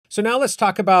So now let's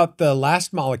talk about the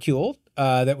last molecule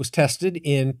that was tested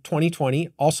in 2020,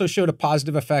 also showed a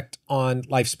positive effect on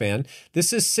lifespan.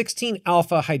 This is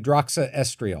 16-alpha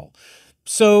hydroxyestriol.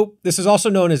 So this is also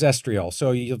known as estriol.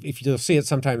 So you'll see it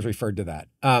sometimes referred to that.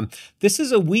 This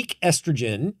is a weak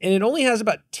estrogen, and it only has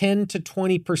about 10 to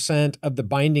 20% of the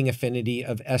binding affinity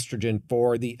of estrogen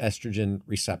for the estrogen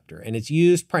receptor. And it's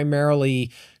used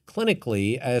primarily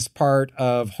clinically as part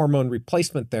of hormone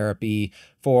replacement therapy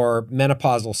for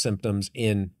menopausal symptoms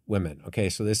in women. Okay,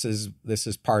 so this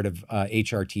is part of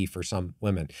HRT for some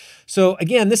women. So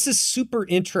again, this is super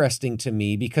interesting to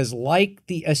me because like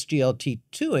the SGLT2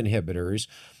 inhibitors,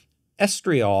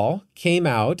 Estriol came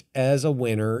out as a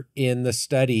winner in the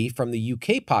study from the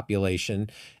UK population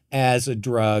as a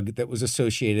drug that was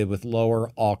associated with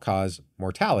lower all-cause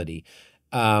mortality.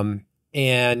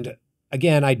 And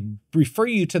again, I refer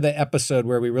you to the episode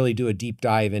where we really do a deep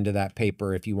dive into that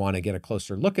paper if you want to get a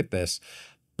closer look at this.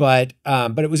 But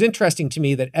it was interesting to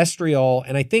me that estriol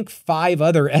and I think 5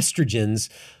 other estrogens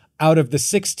out of the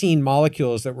 16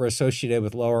 molecules that were associated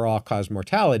with lower all-cause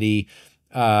mortality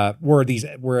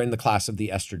were in the class of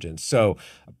the estrogens. So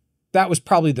that was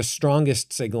probably the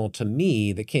strongest signal to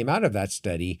me that came out of that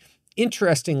study.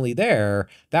 Interestingly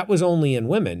that was only in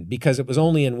women because it was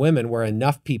only in women where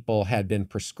enough people had been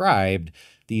prescribed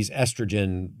these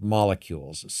estrogen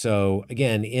molecules. So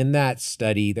again, in that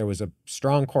study, there was a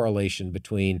strong correlation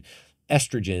between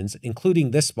estrogens,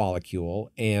 including this molecule,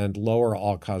 and lower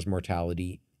all-cause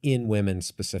mortality in women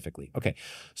specifically. Okay,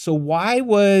 so why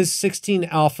was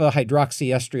 16-alpha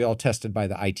hydroxyestriol tested by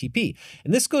the ITP?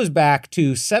 And this goes back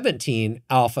to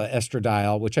 17-alpha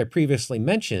estradiol, which I previously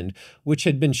mentioned, which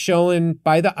had been shown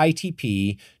by the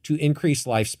ITP to increase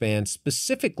lifespan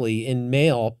specifically in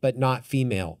male but not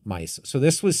female mice. So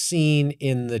this was seen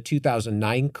in the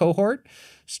 2009 cohort,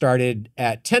 started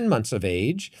at 10 months of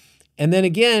age, and then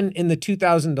again in the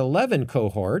 2011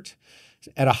 cohort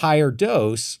at a higher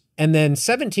dose. And then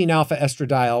 17-alpha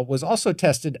estradiol was also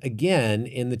tested again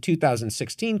in the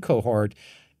 2016 cohort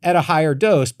at a higher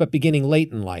dose, but beginning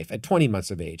late in life at 20 months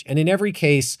of age. And in every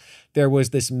case, there was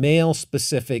this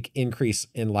male-specific increase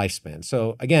in lifespan.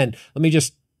 So again, let me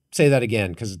just say that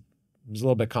again because it's a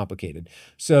little bit complicated.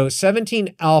 So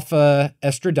 17-alpha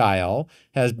estradiol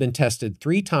has been tested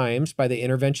 3 times by the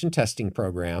intervention testing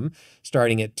program,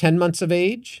 starting at 10 months of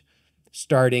age,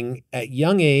 starting at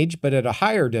young age, but at a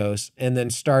higher dose, and then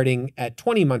starting at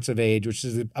 20 months of age, which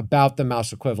is about the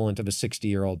mouse equivalent of a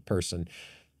 60-year-old person.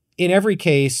 In every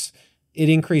case, it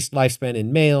increased lifespan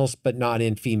in males, but not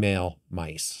in female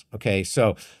mice. Okay,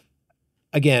 so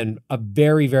again, a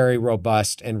very, very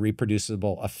robust and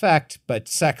reproducible effect, but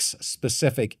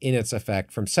sex-specific in its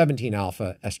effect from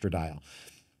 17-alpha estradiol.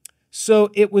 So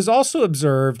it was also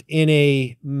observed in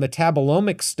a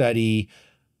metabolomic study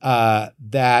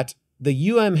that the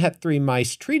het3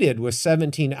 mice treated with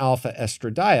 17-alpha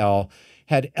estradiol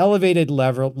had elevated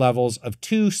levels of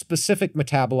 2 specific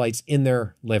metabolites in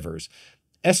their livers,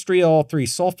 estriol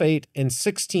 3-sulfate and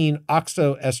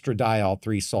 16-oxoestradiol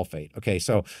 3-sulfate. Okay,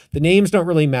 so the names don't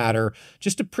really matter.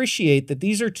 Just appreciate that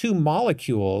these are 2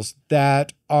 molecules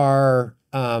that are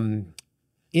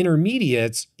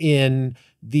intermediates in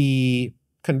the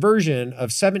conversion of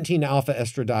 17-alpha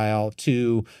estradiol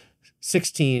to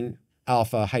 16-alpha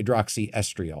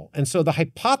hydroxyestriol. And so the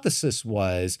hypothesis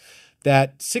was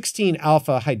that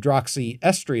 16-alpha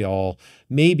hydroxyestriol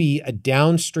may be a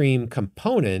downstream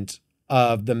component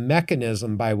of the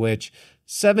mechanism by which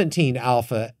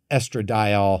 17-alpha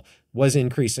estradiol was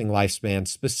increasing lifespan,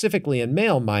 specifically in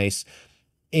male mice,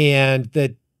 and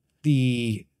that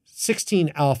the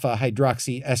 16-alpha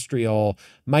hydroxyestriol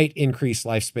might increase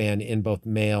lifespan in both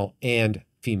male and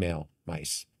female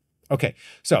mice. Okay,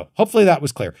 so hopefully that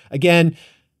was clear. Again,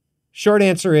 short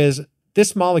answer is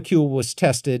this molecule was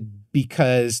tested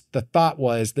because the thought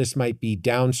was this might be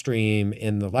downstream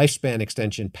in the lifespan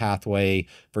extension pathway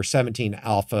for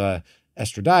 17-alpha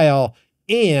estradiol,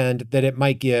 and that it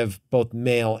might give both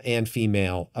male and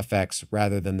female effects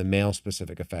rather than the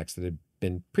male-specific effects that had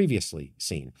been previously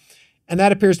seen. And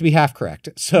that appears to be half correct.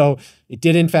 So it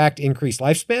did, in fact, increase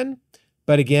lifespan,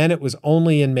 but again, it was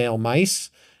only in male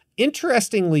mice.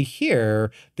 Interestingly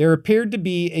here, there appeared to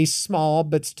be a small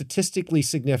but statistically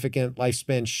significant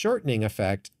lifespan shortening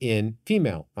effect in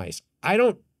female mice. I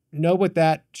don't know what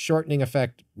that shortening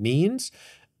effect means,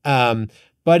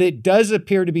 but it does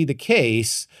appear to be the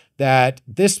case that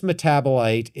this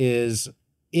metabolite is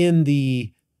in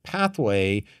the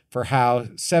pathway for how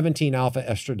 17-alpha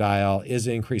estradiol is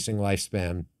increasing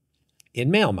lifespan in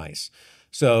male mice.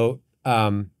 So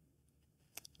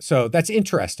So that's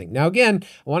interesting. Now, again,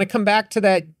 I want to come back to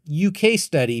that UK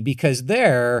study because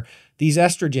there, these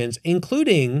estrogens,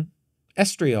 including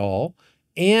estriol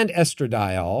and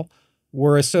estradiol,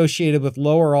 were associated with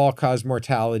lower all-cause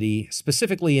mortality,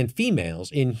 specifically in females,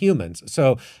 in humans.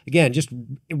 So again, just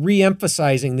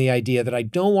re-emphasizing the idea that I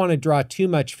don't want to draw too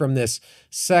much from this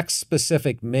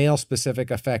sex-specific, male-specific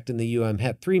effect in the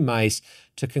het3 mice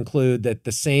to conclude that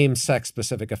the same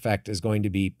sex-specific effect is going to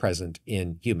be present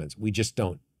in humans. We just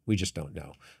don't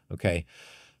know. Okay.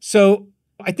 So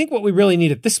I think what we really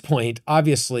need at this point,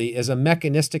 obviously, is a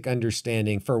mechanistic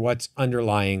understanding for what's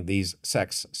underlying these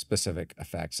sex-specific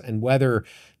effects and whether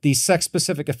these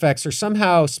sex-specific effects are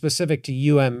somehow specific to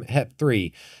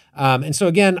het3. And so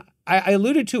again, I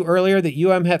alluded to earlier that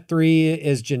het3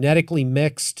 is genetically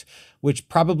mixed, which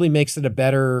probably makes it a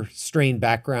better strain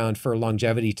background for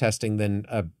longevity testing than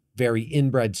a very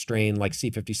inbred strain like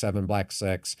C57 Black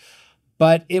 6.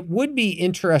 But it would be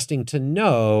interesting to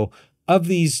know of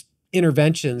these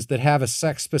interventions that have a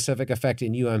sex-specific effect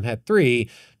in het3,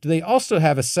 do they also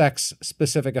have a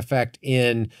sex-specific effect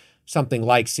in something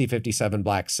like C57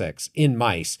 Black 6 in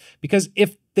mice? Because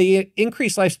if they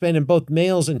increase lifespan in both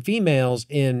males and females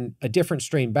in a different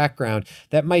strain background,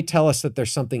 that might tell us that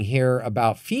there's something here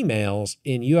about females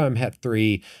in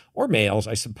het3, or males,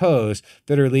 I suppose,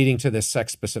 that are leading to this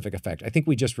sex-specific effect. I think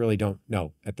we just really don't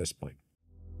know at this point.